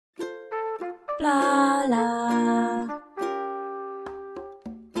Blarla.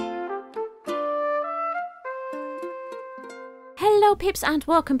 Hello Pips and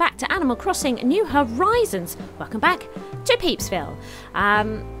welcome back to Animal Crossing New Horizons. Welcome back to Peepsville.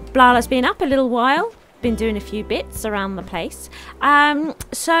 Blarla's been up a little while, been doing a few bits around the place.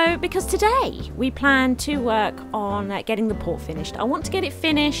 Because today we plan to work on getting the port finished. I want to get it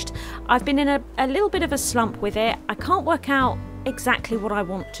finished. I've been in a little bit of a slump with it. I can't work out exactly what I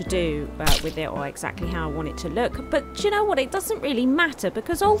want to do with it or exactly how I want it to look. But do you know what? It doesn't really matter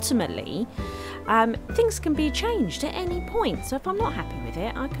because ultimately things can be changed at any point. So if I'm not happy with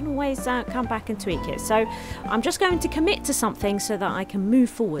it, I can always come back and tweak it. So I'm just going to commit to something so that I can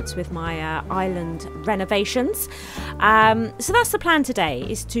move forwards with my island renovations. So that's the plan today,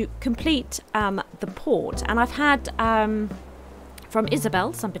 is to complete the port. And I've had from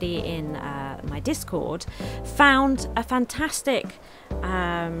Isabel, somebody in my Discord, found a fantastic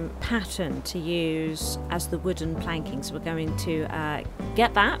pattern to use as the wooden planking. So we're going to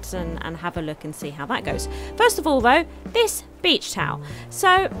get that and have a look and see how that goes. First of all though, this beach towel.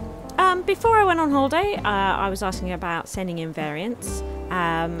 So before I went on holiday, I was asking about sending in variants.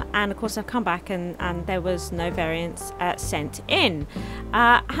 And of course I've come back and there was no variants sent in.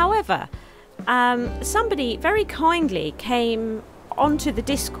 However, somebody very kindly came onto the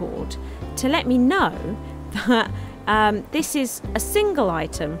Discord to let me know that this is a single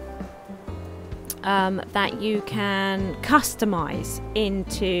item that you can customize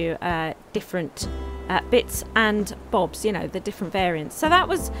into different bits and bobs, you know, the different variants. So that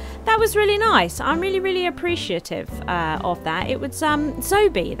was really nice. I'm really appreciative of that. It was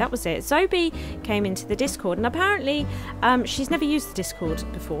Zobi, that was it. Zobi came into the Discord and apparently she's never used the Discord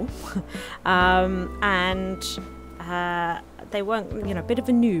before. They weren't, you know, a bit of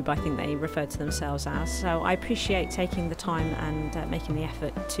a noob, I think they referred to themselves as. So I appreciate taking the time and making the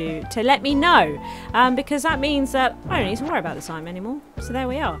effort to let me know, because that means that I don't need to worry about the time anymore. So there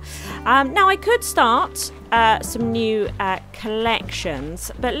we are. Now I could start some new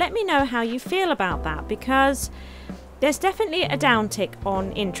collections, but let me know how you feel about that, because there's definitely a downtick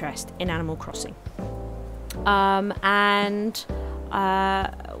on interest in Animal Crossing.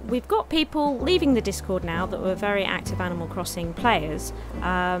 We've got people leaving the Discord now that were very active Animal Crossing players,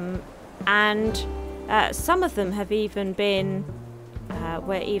 and some of them have even been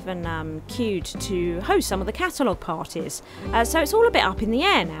queued to host some of the catalogue parties. So it's all a bit up in the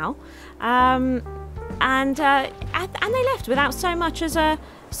air now, and they left without so much as a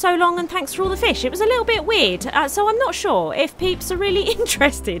so long and thanks for all the fish. It was a little bit weird, so I'm not sure if peeps are really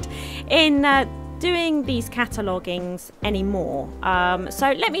interested in doing these cataloguings anymore.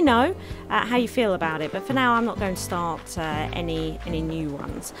 So let me know how you feel about it, but for now I'm not going to start any new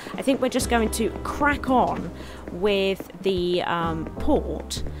ones. I think we're just going to crack on with the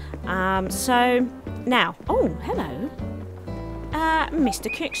port. So now, oh hello,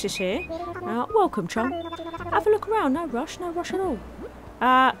 Mr. Kicks is here. Welcome, chum. Have a look around. No rush at all.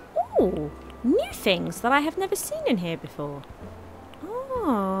 Oh, new things that I have never seen in here before.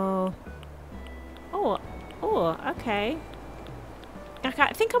 Oh, okay.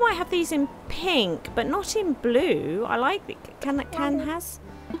 I think I might have these in pink, but not in blue. I like the can has.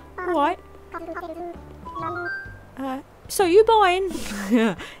 Alright. So you buying?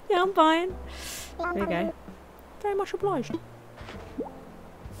 Yeah, I'm buying. There you go. Very much obliged.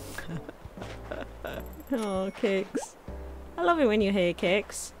 Oh, Kicks. I love it when you're here,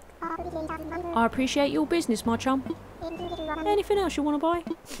 Kicks. I appreciate your business, my chum. Anything else you want to buy?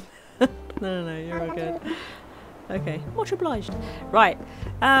 No, you're all good. Okay, much obliged. Right,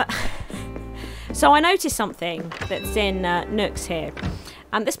 so I noticed something that's in Nooks here.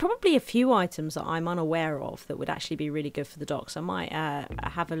 There's probably a few items that I'm unaware of that would actually be really good for the docks. I might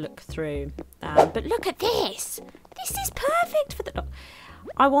have a look through. But look at this! This is perfect for the dock.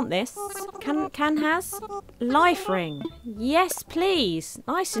 I want this. Can has life ring. Yes, please.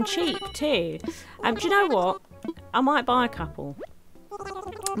 Nice and cheap too. Do you know what? I might buy a couple.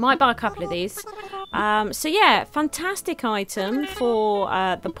 Might buy a couple of these. So yeah, fantastic item for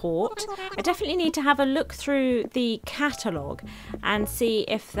the port. I definitely need to have a look through the catalogue and see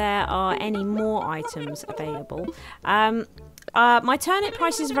if there are any more items available. My turnip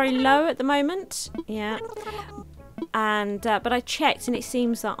price is very low at the moment. Yeah. But I checked and it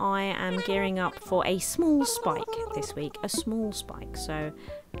seems that I am gearing up for a small spike this week. A small spike, so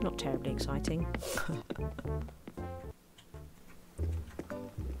not terribly exciting.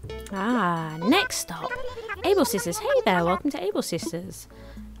 Next stop, Able Sisters. Hey there, welcome to Able Sisters.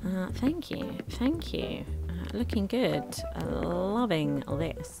 Thank you. Looking good. Loving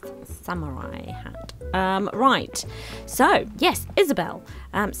this samurai hat. Right, so yes, Isabel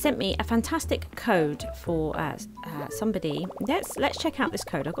sent me a fantastic code for somebody. Let's check out this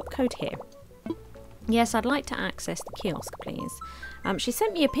code. I've got the code here. Yes, I'd like to access the kiosk, please. She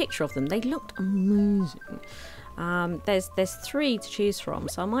sent me a picture of them. They looked amazing. There's 3 to choose from,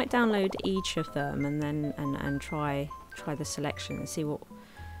 so I might download each of them and then and try the selection and see what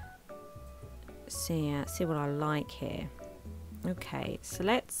I like here. Okay, so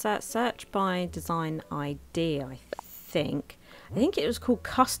let's search by design ID. I think it was called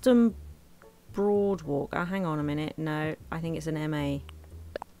Custom Broadwalk. Oh, hang on a minute. No, I think it's an MA.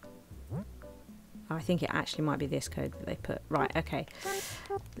 I think it actually might be this code that they put. Right, okay.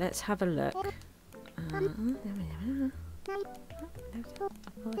 Let's have a look. 7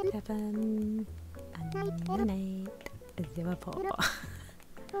 and 8 04.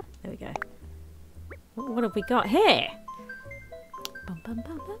 There we go. What have we got here?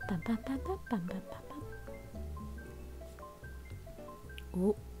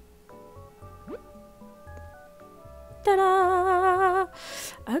 Ooh. Ta-da!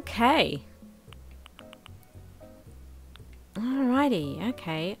 Okay. Alrighty,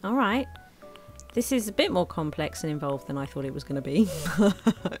 okay, alright. This is a bit more complex and involved than I thought it was going to be.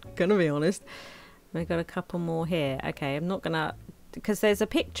 Gonna be honest. We've got a couple more here. Okay, I'm not gonna... Because there's a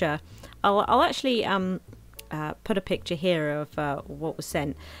picture. I'll actually put a picture here of what was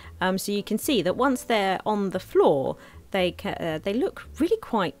sent. So you can see that once they're on the floor, they look really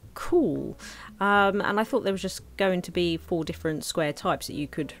quite cool. And I thought there was just going to be 4 different square types that you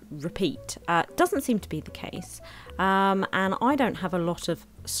could repeat. Doesn't seem to be the case. And I don't have a lot of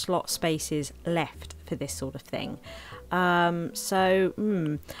slot spaces left for this sort of thing. I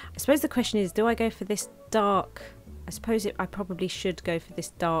suppose the question is, do I go for this dark... I probably should go for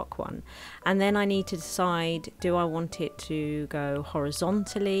this dark one. And then I need to decide, do I want it to go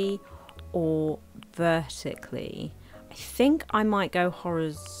horizontally or vertically? I think I might go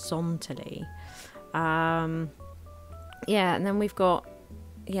horizontally. Yeah, and then we've got,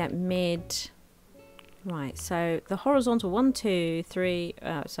 mid. Right, so the horizontal 1, 2, 3,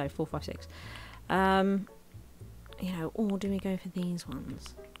 4, 5, 6. Or do we go for these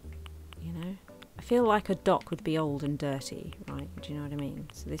ones? I feel like a dock would be old and dirty, right? Do you know what I mean?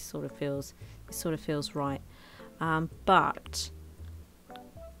 So this sort of feels right. But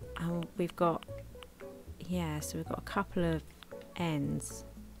we've got, so we've got a couple of ends.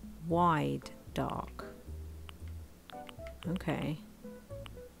 Wide, dark. Okay.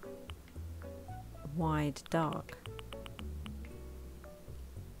 Wide, dark.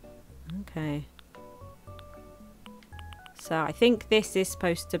 Okay. So I think this is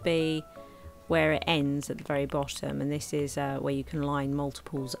supposed to be where it ends at the very bottom, and this is where you can line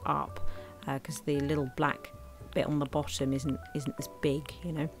multiples up, because the little black bit on the bottom isn't as big,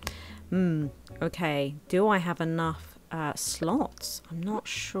 Okay, do I have enough slots? I'm not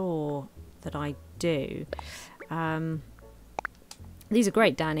sure that I do. These are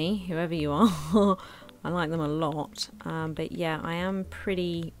great, Danny, whoever you are. I like them a lot. But yeah, I am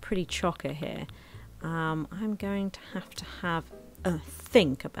pretty chocker here. I'm going to have a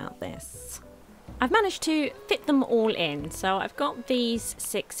think about this. I've managed to fit them all in, so I've got these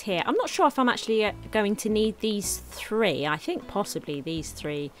 6 here. I'm not sure if I'm actually going to need these 3. I think possibly these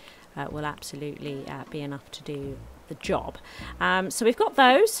 3 will absolutely be enough to do the job. So we've got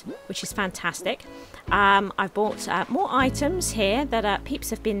those, which is fantastic. I've bought more items here that Peeps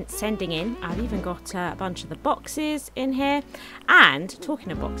have been sending in. I've even got a bunch of the boxes in here. And talking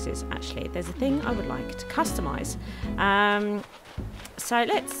of boxes, actually, there's a thing I would like to customize. So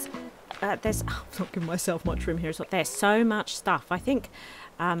let's... I'm not giving myself much room here. There's so much stuff. I think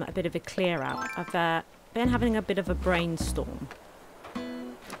a bit of a clear out. I've been having a bit of a brainstorm.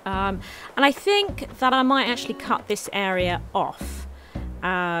 And I think that I might actually cut this area off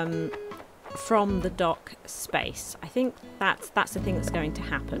from the dock space. I think that's the thing that's going to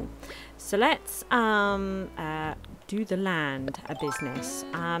happen. So let's do the land business.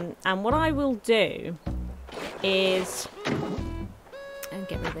 And what I will do is... and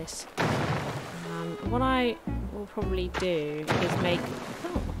get rid of this. What I will probably do is make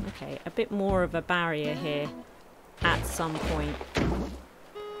a bit more of a barrier here at some point,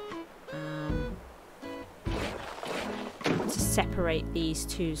 to separate these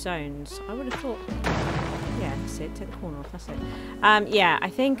 2 zones. I would have thought, yeah, that's it, take the corner off, that's it. Yeah, I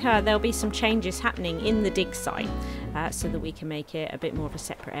think there'll be some changes happening in the dig site, so that we can make it a bit more of a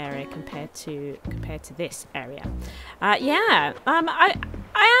separate area compared to this area. Yeah,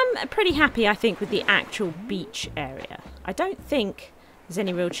 I am pretty happy, I think, with the actual beach area. I don't think there's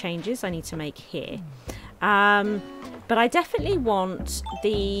any real changes I need to make here. But I definitely want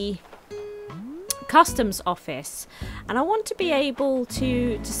the customs office, and I want to be able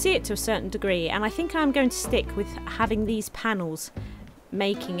to see it to a certain degree, and I think I'm going to stick with having these panels,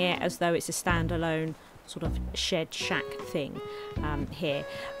 making it as though it's a standalone sort of shed shack thing here.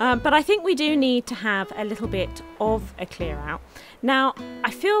 But I think we do need to have a little bit of a clear out. Now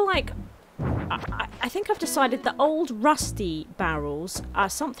I feel like I think I've decided that old rusty barrels are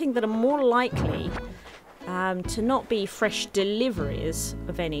something that are more likely to not be fresh deliveries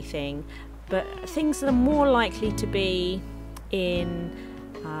of anything, but things that are more likely to be in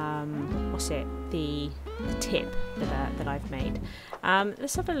the tip that I've made.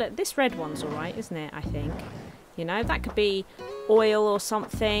 Let's have a look. This red one's alright, isn't it? I think, you know, that could be oil or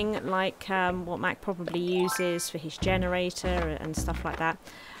something like what Mac probably uses for his generator and stuff like that.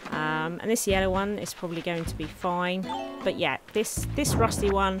 And this yellow one is probably going to be fine, but yeah, this rusty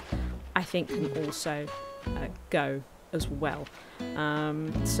one I think can also go as well.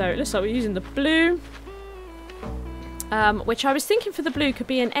 So it looks like we're using the blue, which I was thinking for the blue could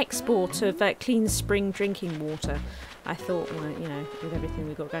be an export of clean spring drinking water. I thought, well, you know, with everything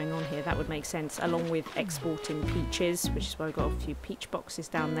we've got going on here, that would make sense, along with exporting peaches, which is why we've got a few peach boxes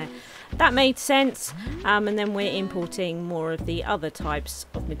down there. That made sense. And then we're importing more of the other types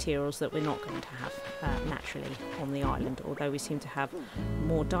of materials that we're not going to have naturally on the island, although we seem to have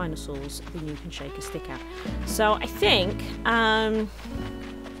more dinosaurs than you can shake a stick at. So I think I'm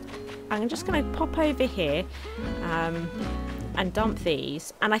just going to pop over here and dump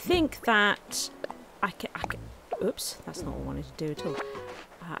these, and I think that I can oops, that's not what I wanted to do at all.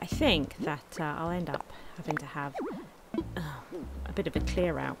 I think that I'll end up having to have a bit of a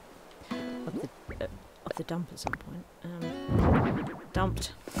clear out of the dump at some point.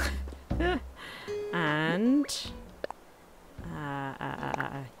 Dumped. And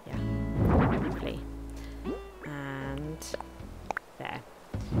yeah, hopefully. And there.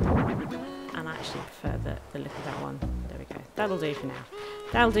 And I actually prefer the look of that one. There we go. That'll do for now.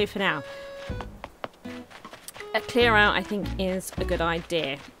 That'll do for now. A clear out, I think, is a good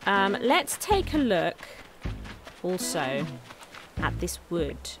idea. Let's take a look also at this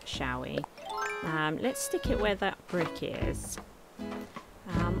wood, shall we? Let's stick it where that brick is.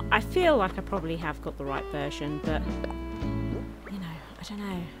 I feel like I probably have got the right version, but, you know, I don't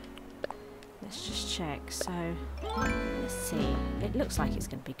know. Let's just check. So, let's see. It looks like it's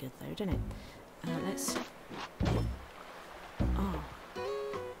going to be good, though, doesn't it? Let's... Oh.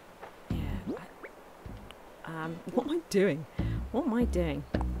 What am I doing? What am I doing?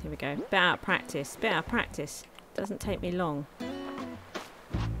 Here we go. Bit out of practice. Bit out of practice. Doesn't take me long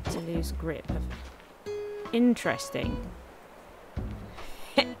to lose grip. Interesting.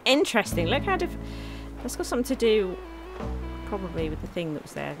 Interesting. Look how that's got something to do probably with the thing that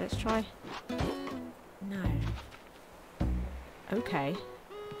was there. Let's try. No. Okay.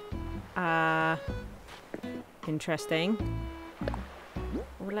 Interesting.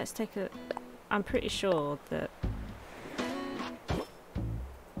 Well, let's take a... I'm pretty sure that...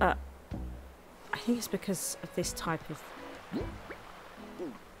 I think it's because of this type of...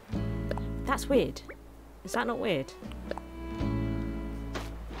 That's weird. Is that not weird?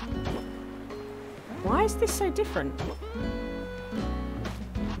 Why is this so different?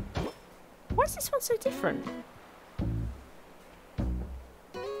 Why is this one so different?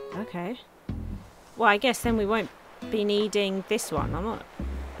 Okay. Well, I guess then we won't be needing this one. I'm not...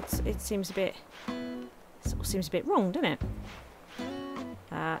 It seems a bit... Sort of seems a bit wrong, doesn't it?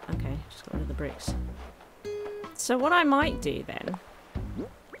 Okay, just got rid of the bricks. So what I might do then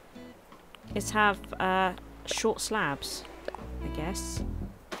is have short slabs, I guess.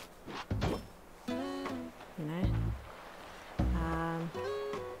 You know?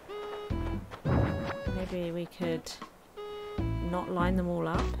 Maybe we could not line them all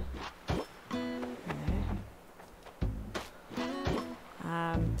up.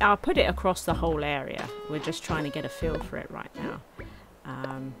 I'll put it across the whole area. We're just trying to get a feel for it right now.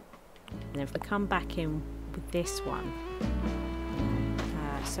 And if we come back in with this one,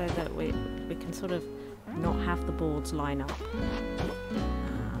 so that we can sort of not have the boards line up,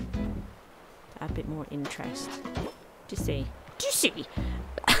 a bit more interest. Do you see? Do you see?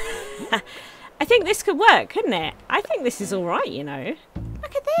 I think this could work, couldn't it? I think this is all right, you know.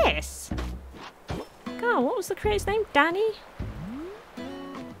 Look at this. God, what was the creator's name? Danny?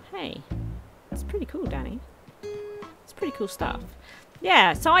 Hey, it's pretty cool, Danny. It's pretty cool stuff.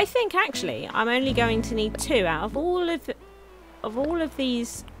 Yeah, so I think actually I'm only going to need 2 out of all of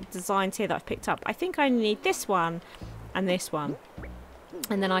these designs here that I've picked up. I think I only need this one and this one,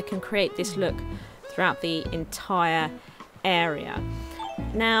 and then I can create this look throughout the entire area.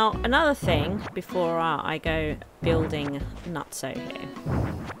 Now, another thing before I go building nutso here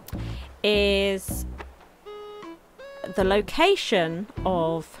is the location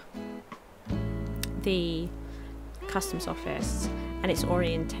of the customs office and its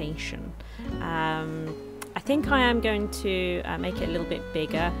orientation. I think I am going to make it a little bit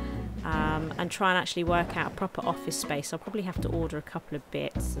bigger and try and actually work out a proper office space. I'll probably have to order a couple of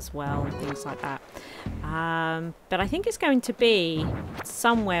bits as well and things like that. But I think it's going to be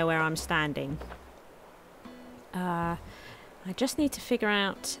somewhere where I'm standing. I just need to figure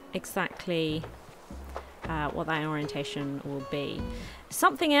out exactly what that orientation will be.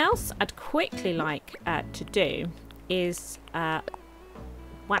 Something else I'd quickly like to do is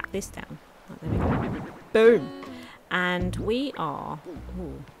whack this down. Oh, there we go. Boom! And we are...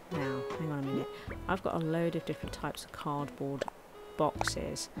 Ooh, now, hang on a minute. I've got a load of different types of cardboard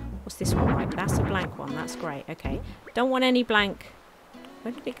boxes. What's this one like? That's a blank one. That's great. Okay. Don't want any blank...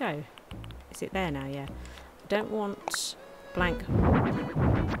 Where did it go? Is it there now? Yeah. Don't want blank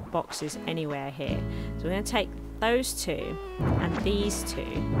boxes anywhere here. So we're going to take those two and these two.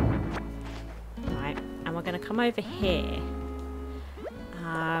 Right. And we're going to come over here.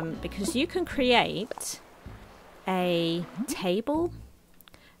 Because you can create a table,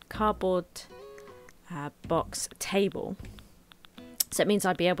 cardboard box table. So it means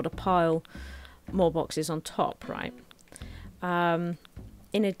I'd be able to pile more boxes on top, right? In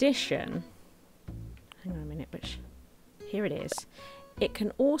addition, hang on a minute, here it is. It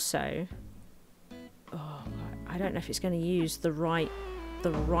can also, oh, I don't know if it's going to use the right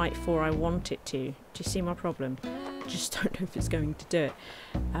for I want it to. Do you see my problem? Just don't know if it's going to do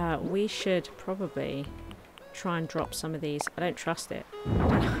it. We should probably try and drop some of these. I don't trust it.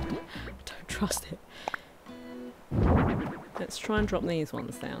 I don't trust it. Let's try and drop these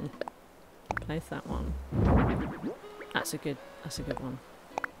ones down. Place that one. That's a good one.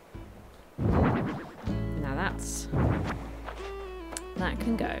 Now that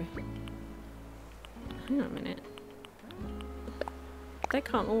can go. Hang on a minute. They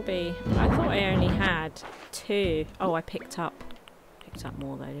can't all be... I thought I only had 2. Oh, I picked up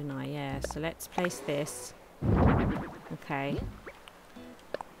more though, didn't I? Yeah, so let's place this. Okay.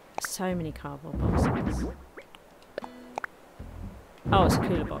 So many cardboard boxes. Oh, it's a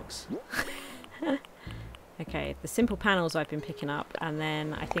cooler box. Okay, the simple panels I've been picking up, and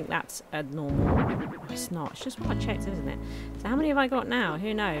then I think that's a normal... Oh, it's not. It's just what I checked, isn't it? So how many have I got now?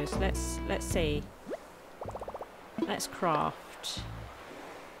 Who knows? Let's see. Let's craft...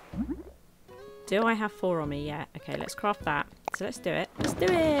 Do I have 4 on me? Yeah. Okay, let's craft that. So let's do it. Let's do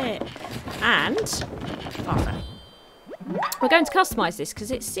it! And... faster. We're going to customise this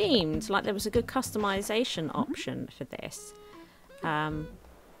because it seemed like there was a good customisation option for this.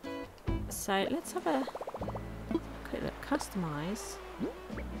 So let's have a quick look. Customise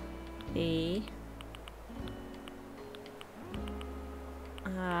the...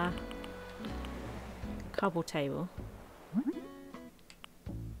 cardboard table.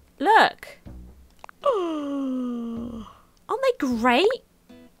 Look! Oh, aren't they great?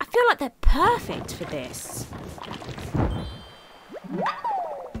 I feel like they're perfect for this.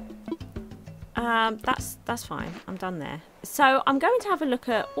 That's fine. I'm done there. So I'm going to have a look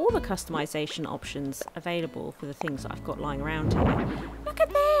at all the customization options available for the things that I've got lying around here. Look at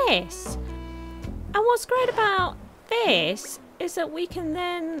this! And what's great about this is that we can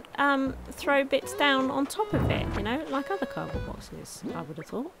then throw bits down on top of it, you know, like other cardboard boxes, I would have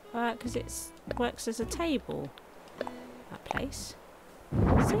thought, because it works as a table, that place.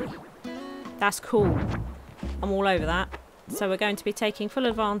 See? That's cool. I'm all over that. So we're going to be taking full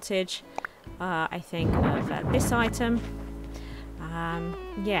advantage, I think, of this item.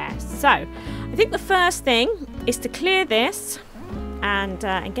 Yeah, so I think the first thing is to clear this and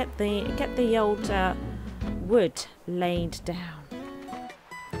get the old wood laid down.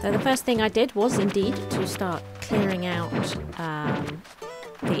 So the first thing I did was indeed to start clearing out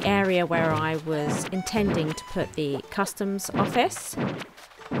the area where I was intending to put the customs office.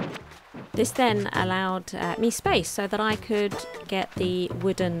 This then allowed me space so that I could get the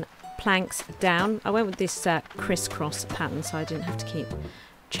wooden planks down. I went with this crisscross pattern so I didn't have to keep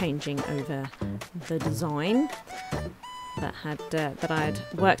changing over the design that I had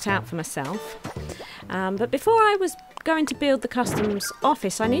worked out for myself. But before I was going to build the customs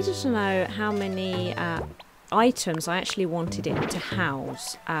office, I needed to know how many items I actually wanted it to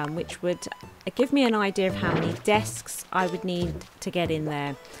house, which would give me an idea of how many desks I would need to get in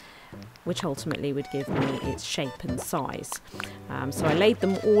there, which ultimately would give me its shape and size. So I laid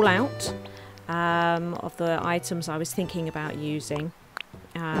them all out of the items I was thinking about using,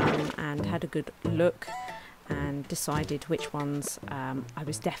 and had a good look and decided which ones I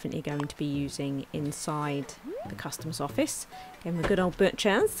was definitely going to be using inside the customs office. Gave them a good old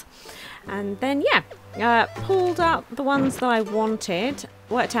butcher's. And then, yeah, pulled up the ones that I wanted.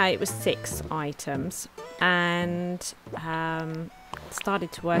 Worked out it was 6 items. And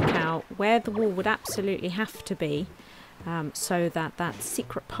started to work out where the wall would absolutely have to be. So that that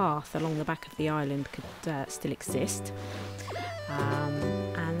secret path along the back of the island could still exist.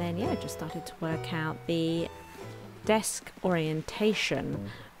 And then, yeah, just started to work out the desk orientation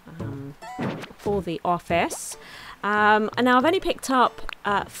for the office. And now I've only picked up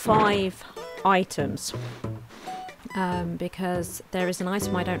 5 items because there is an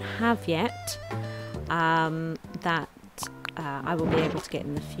item I don't have yet that I will be able to get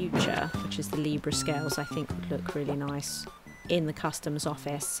in the future, which is the Libra scales. I think would look really nice in the customs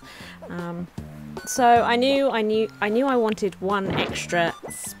office. So I knew I wanted 1 extra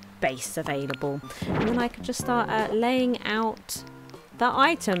space available, and then I could just start laying out the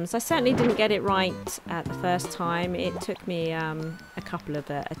items. I certainly didn't get it right the first time. It took me a couple of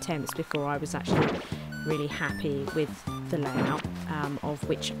attempts before I was actually really happy with the layout of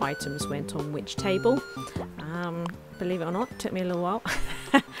which items went on which table. Believe it or not, it took me a little while.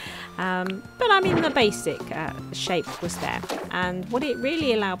 But I mean, the basic shape was there, and what it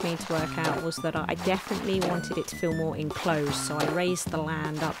really allowed me to work out was that I definitely wanted it to feel more enclosed, so I raised the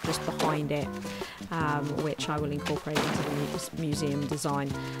land up just behind it, which I will incorporate into the museum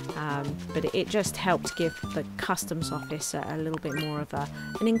design. But it just helped give the customs office a little bit more of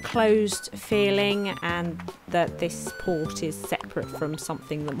an enclosed feeling, and that this port is separate from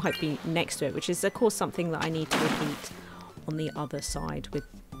something that might be next to it, which is of course something that I need to repeat on the other side with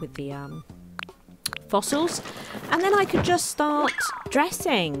the fossils. And then I could just start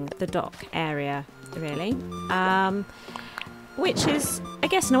dressing the dock area, really, which is, I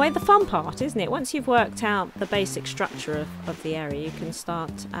guess, in a way the fun part, isn't it? Once you've worked out the basic structure of the area, you can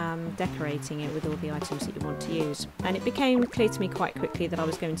start decorating it with all the items that you want to use. And it became clear to me quite quickly that I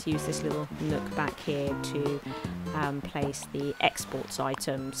was going to use this little nook back here to place the exports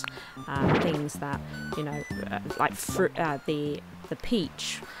items, things that, you know, like fruit, the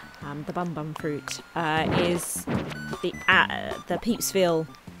peach, the bum fruit, is the Peepsville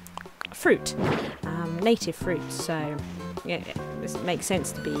fruit, native fruit, so yeah, it makes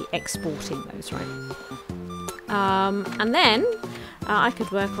sense to be exporting those, right? And then I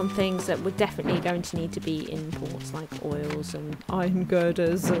could work on things that were definitely going to need to be imports, like oils and iron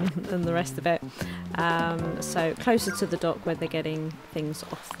girders and the rest of it. So closer to the dock where they're getting things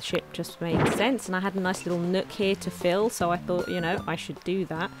off the ship just made sense, and I had a nice little nook here to fill, so I thought, you know, I should do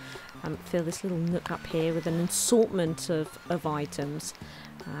that. Fill this little nook up here with an assortment of items.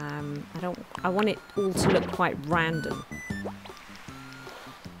 I want it all to look quite random.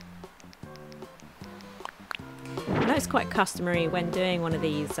 I know it's quite customary when doing one of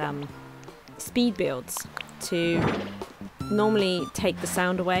these speed builds to normally take the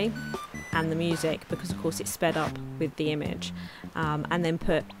sound away and the music, because of course it's sped up with the image, and then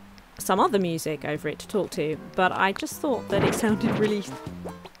put some other music over it to talk to. But I just thought that it sounded really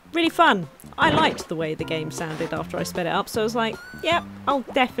fun. I liked the way the game sounded after I sped it up, so I was like, yep, I'll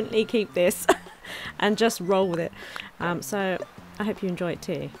definitely keep this and just roll with it. So I hope you enjoy it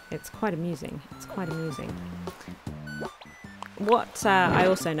too. It's quite amusing. It's quite amusing. What I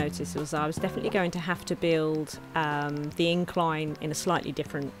also noticed was I was definitely going to have to build the incline in a slightly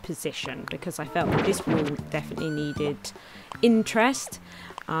different position, because I felt that this wall definitely needed interest,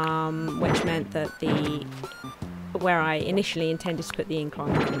 which meant that where I initially intended to put the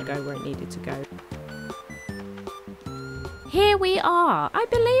incline couldn't go where it needed to go. Here we are. I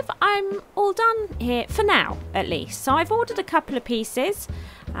believe I'm all done here, for now at least. So I've ordered a couple of pieces.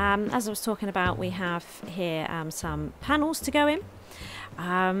 As I was talking about, we have here some panels to go in.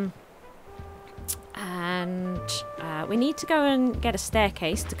 And we need to go and get a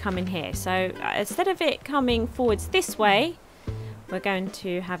staircase to come in here. So instead of it coming forwards this way, we're going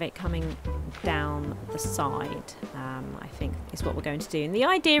to have it coming down the side, I think is what we're going to do. And the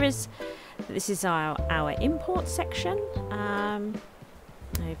idea is that this is our import section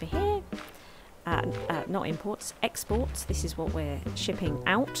over here. Not imports, exports. This is what we're shipping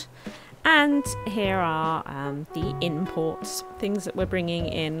out. And here are the imports, things that we're bringing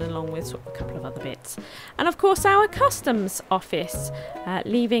in, along with sort of a couple of other bits. And of course our customs office,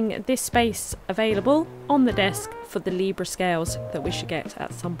 leaving this space available on the desk for the Libra scales that we should get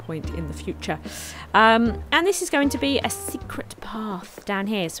at some point in the future. And this is going to be a secret path down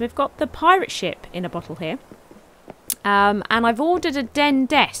here. So we've got the pirate ship in a bottle here. And I've ordered a den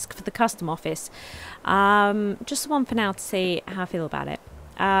desk for the custom office. Just one for now to see how I feel about it.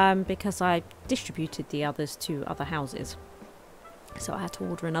 Because I distributed the others to other houses. So I had to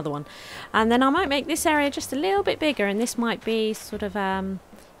order another one. And then I might make this area just a little bit bigger, and this might be sort of,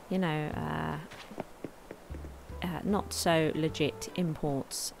 you know, not so legit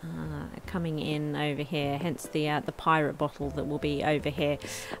imports coming in over here, hence the pirate bottle that will be over here,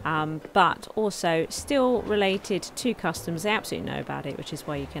 but also still related to customs. They absolutely know about it, which is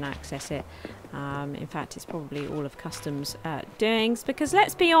why you can access it. In fact, it's probably all of customs doings, because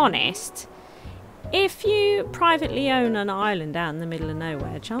let's be honest, if you privately own an island out in the middle of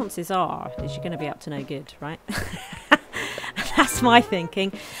nowhere, chances are that you're going to be up to no good, right? That's my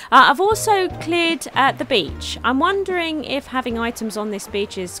thinking. I've also cleared the beach. I'm wondering if having items on this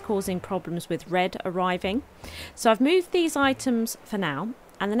beach is causing problems with Red arriving. So I've moved these items for now,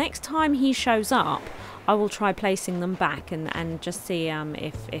 and the next time he shows up, I will try placing them back and just see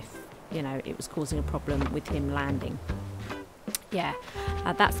if you know, it was causing a problem with him landing. Yeah,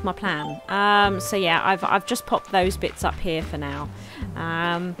 that's my plan. So yeah, I've just popped those bits up here for now.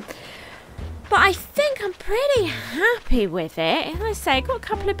 But I think I'm pretty happy with it. As I say, got a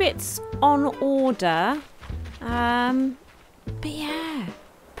couple of bits on order. But yeah,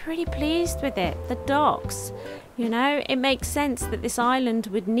 pretty pleased with it. The docks, you know, it makes sense that this island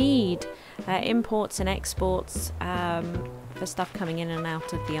would need imports and exports for stuff coming in and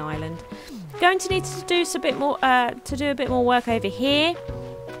out of the island. Going to need to do a bit more work over here.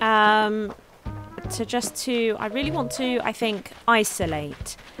 I really want to, I think,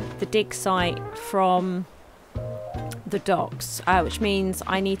 isolate the dig site from the docks, which means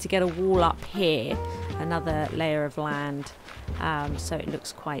I need to get a wall up here, another layer of land, so it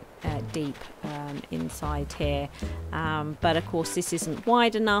looks quite deep inside here. But of course this isn't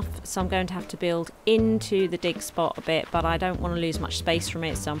wide enough, so I'm going to have to build into the dig spot a bit, but I don't want to lose much space from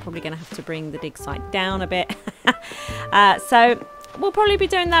it, so I'm probably going to have to bring the dig site down a bit. So we'll probably be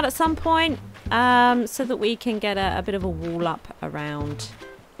doing that at some point, so that we can get a bit of a wall up around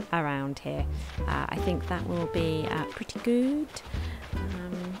here. I think that will be pretty good.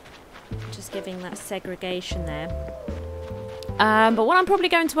 Just giving that segregation there. But what I'm probably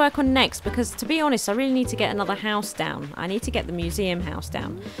going to work on next, because to be honest, I really need to get another house down. I need to get the museum house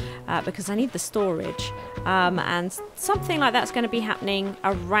down, because I need the storage. And something like that's going to be happening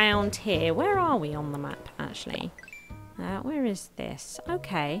around here. Where are we on the map, actually? Where is this?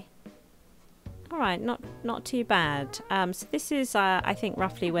 Okay. All right, not too bad. So this is, I think,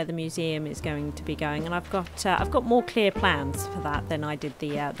 roughly where the museum is going to be going, and I've got more clear plans for that than I did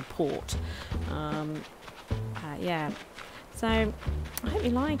the port. Yeah. So I hope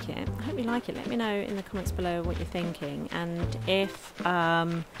you like it. I hope you like it. Let me know in the comments below what you're thinking, and if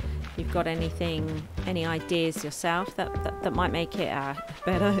you've got any ideas yourself that might make it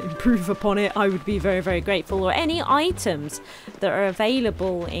better, improve upon it, I would be very, very grateful. Or any items that are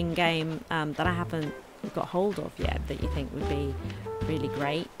available in game that I haven't got hold of yet that you think would be really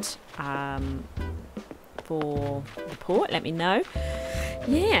great for the port, let me know.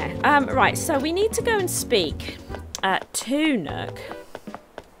 Yeah. Right. So we need to go and speak to Nook,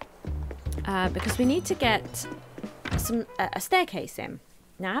 because we need to get a staircase in.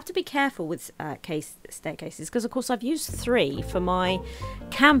 Now I have to be careful with staircases, because of course I've used 3 for my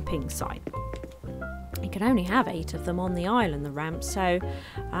camping site. You can only have 8 of them on the island, the ramp, so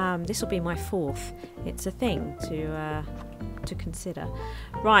this will be my 4th. It's a thing to consider.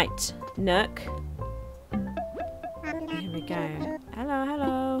 Right, Nook. Here we go. Hello,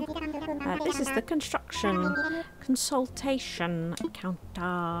 hello. This is the construction consultation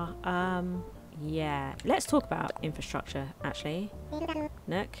counter. Yeah, let's talk about infrastructure, actually.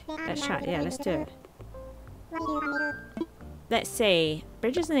 Nook, let's chat. Yeah, let's do it. Let's see.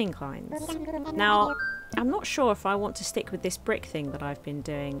 Bridges and inclines. Now, I'm not sure if I want to stick with this brick thing that I've been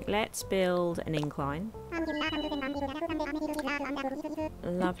doing. Let's build an incline.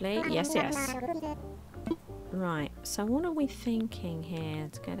 Lovely. Yes, yes. Right, so what are we thinking here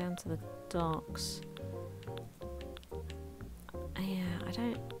to go down to the docks?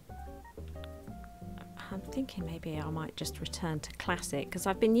 Yeah, I'm thinking maybe I might just return to classic, because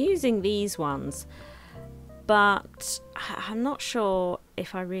I've been using these ones, but I'm not sure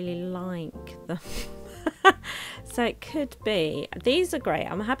if I really like them. So it could be. These are great.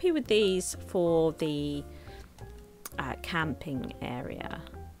 I'm happy with these for the camping area.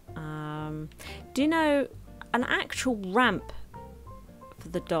 Do you know, an actual ramp for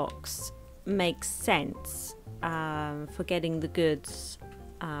the docks makes sense for getting the goods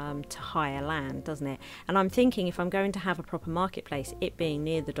to higher land, doesn't it? And I'm thinking if I'm going to have a proper marketplace, it being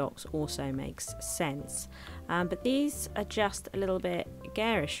near the docks also makes sense. But these are just a little bit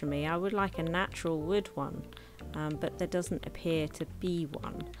garish for me. I would like a natural wood one, but there doesn't appear to be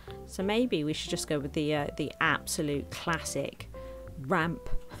one. So maybe we should just go with the absolute classic ramp.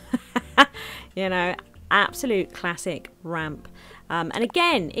 You know, absolute classic ramp. And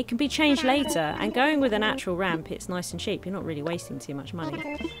again, it can be changed later. And going with a natural ramp, it's nice and cheap. You're not really wasting too much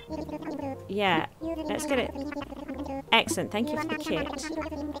money. Yeah, let's get it. Excellent, thank you for the kit.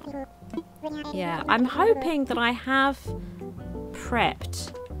 Yeah, I'm hoping that I have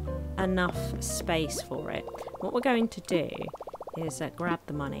prepped enough space for it. What we're going to do is grab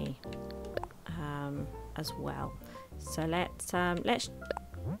the money as well. So let's oh,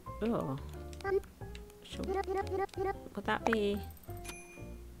 sure. Would that be?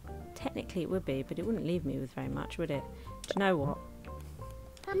 Technically it would be, but it wouldn't leave me with very much, would it? Do you know what?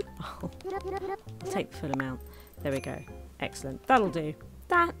 Oh, I'll take the full amount. There we go. Excellent. That'll do.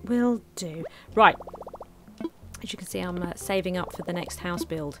 That will do. Right. As you can see, I'm saving up for the next house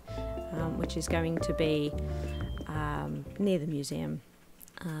build, which is going to be near the museum.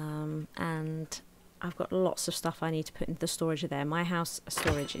 And I've got lots of stuff I need to put into the storage there. My house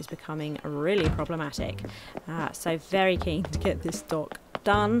storage is becoming really problematic. So very keen to get this dock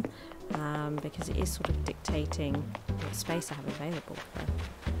done, because it is sort of dictating what space I have available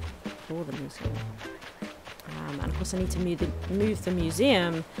for the museum. And of course I need to move the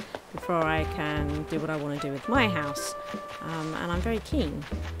museum before I can do what I want to do with my house. And I'm very keen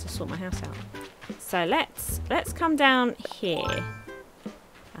to sort my house out. So let's come down here.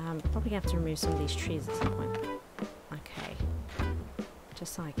 Probably have to remove some of these trees at some point. Okay.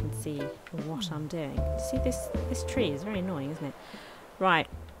 Just so I can see what I'm doing. See, this tree is very annoying, isn't it? Right.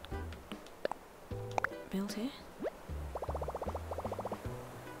 Build here.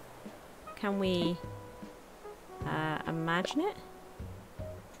 Can we imagine it?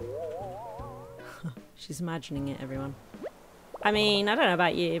 She's imagining it, everyone. I mean, I don't know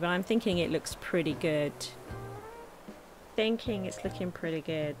about you, but I'm thinking it looks pretty good. Thinking it's looking pretty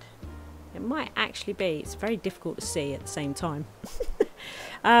good. It might actually be. It's very difficult to see at the same time.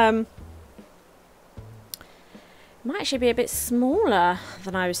 It might actually be a bit smaller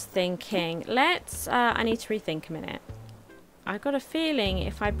than I was thinking. I need to rethink a minute. I've got a feeling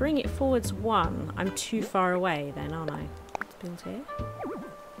if I bring it forwards one, I'm too far away then, aren't I? Let's build here.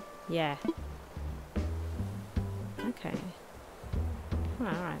 Yeah. Okay.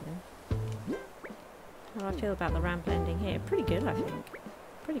 Alright then. How do I feel about the ramp ending here? Pretty good, I think.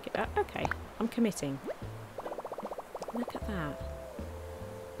 Pretty good. Okay, I'm committing. Look at that.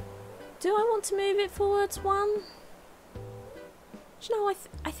 Do I want to move it forwards one? Do you know,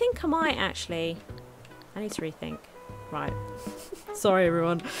 I think I might actually. I need to rethink. Right. Sorry,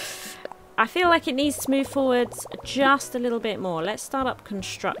 everyone. I feel like it needs to move forwards just a little bit more. Let's start up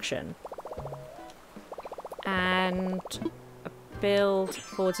construction. And build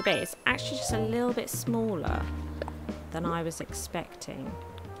forwards a bit. It's actually just a little bit smaller than I was expecting.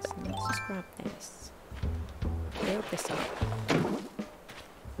 So let's just grab this. Build this up.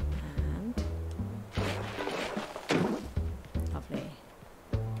 And lovely.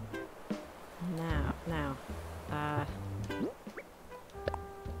 Now,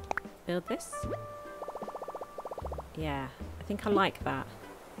 build this. Yeah, I think I like that.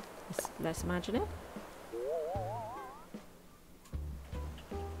 Let's imagine it.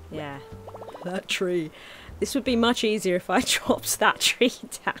 Yeah, that tree. This would be much easier if I dropped that tree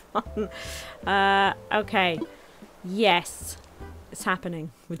down. Okay. Yes. It's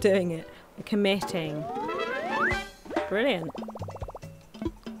happening. We're doing it. We're committing. Brilliant.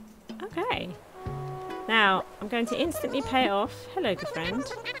 Okay. Now, I'm going to instantly pay it off. Hello, good friend.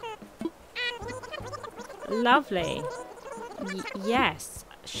 Lovely. Yes.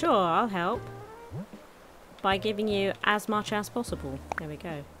 Sure, I'll help. By giving you as much as possible. There we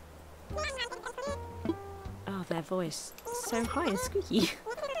go. Oh, their voice. So high and squeaky.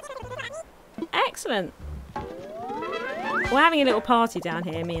 Excellent. We're having a little party down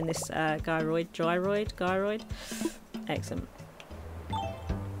here, me and this gyroid. Excellent.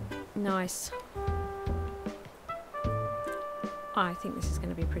 Nice. Oh, I think this is going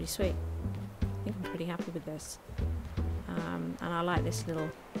to be pretty sweet. I think I'm pretty happy with this. And I like this little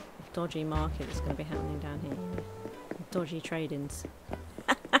dodgy market that's going to be happening down here. Dodgy trade-ins.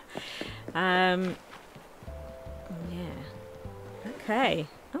 Yeah. Okay.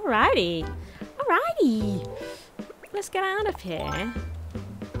 Alrighty. Let's get out of here.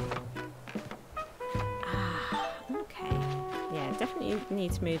 Okay. Yeah, definitely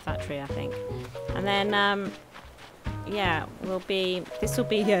need to move that tree, I think. And then, yeah, this will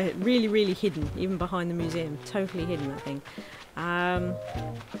be really, really hidden, even behind the museum. Totally hidden, I think. And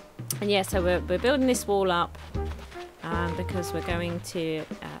yeah, so we're building this wall up because we're going to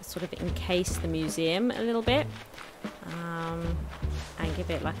sort of encase the museum a little bit and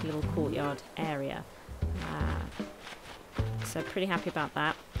give it like a little courtyard area. So pretty happy about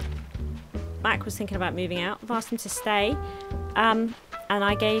that. Mac was thinking about moving out. I've asked him to stay. And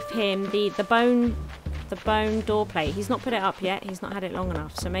I gave him the bone door plate. He's not put it up yet. He's not had it long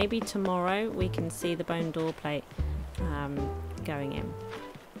enough. So maybe tomorrow we can see the bone door plate going in.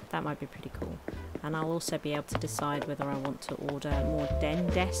 That might be pretty cool. And I'll also be able to decide whether I want to order more den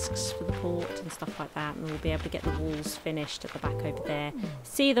desks for the port and stuff like that. And we'll be able to get the walls finished at the back over there.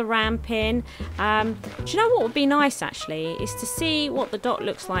 See the ramp in. Do you know what would be nice actually? Is to see what the dot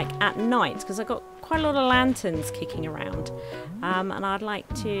looks like at night. Because I've got quite a lot of lanterns kicking around. And I'd like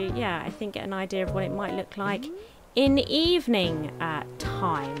to, yeah, I think get an idea of what it might look like in the evening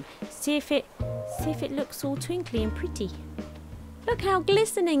time. See if it looks all twinkly and pretty. Look how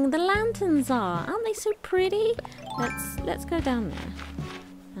glistening the lanterns are. Aren't they so pretty? Let's go down there.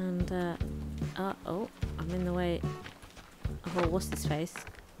 And oh, I'm in the way. Oh, what's this face?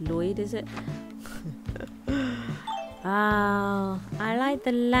 Lloyd, is it? Oh, I like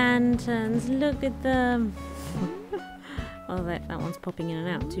the lanterns. Look at them. Oh, that one's popping in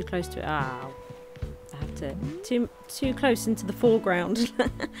and out. Too close to it. Oh, I have to too close into the foreground.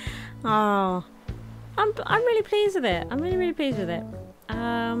 Oh. I'm really pleased with it. I'm really pleased with it.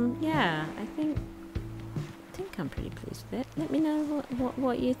 Yeah, I think I'm pretty pleased with it. Let me know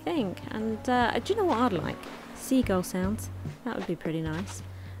what you think. And do you know what I'd like? Seagull sounds. That would be pretty nice.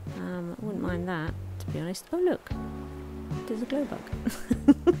 I wouldn't mind that, to be honest. Oh look, there's a glow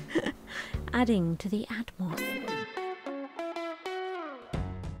bug. Adding to the atmos.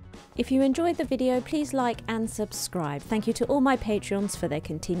 If you enjoyed the video, please like and subscribe. Thank you to all my Patreons for their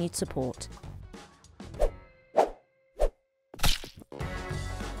continued support.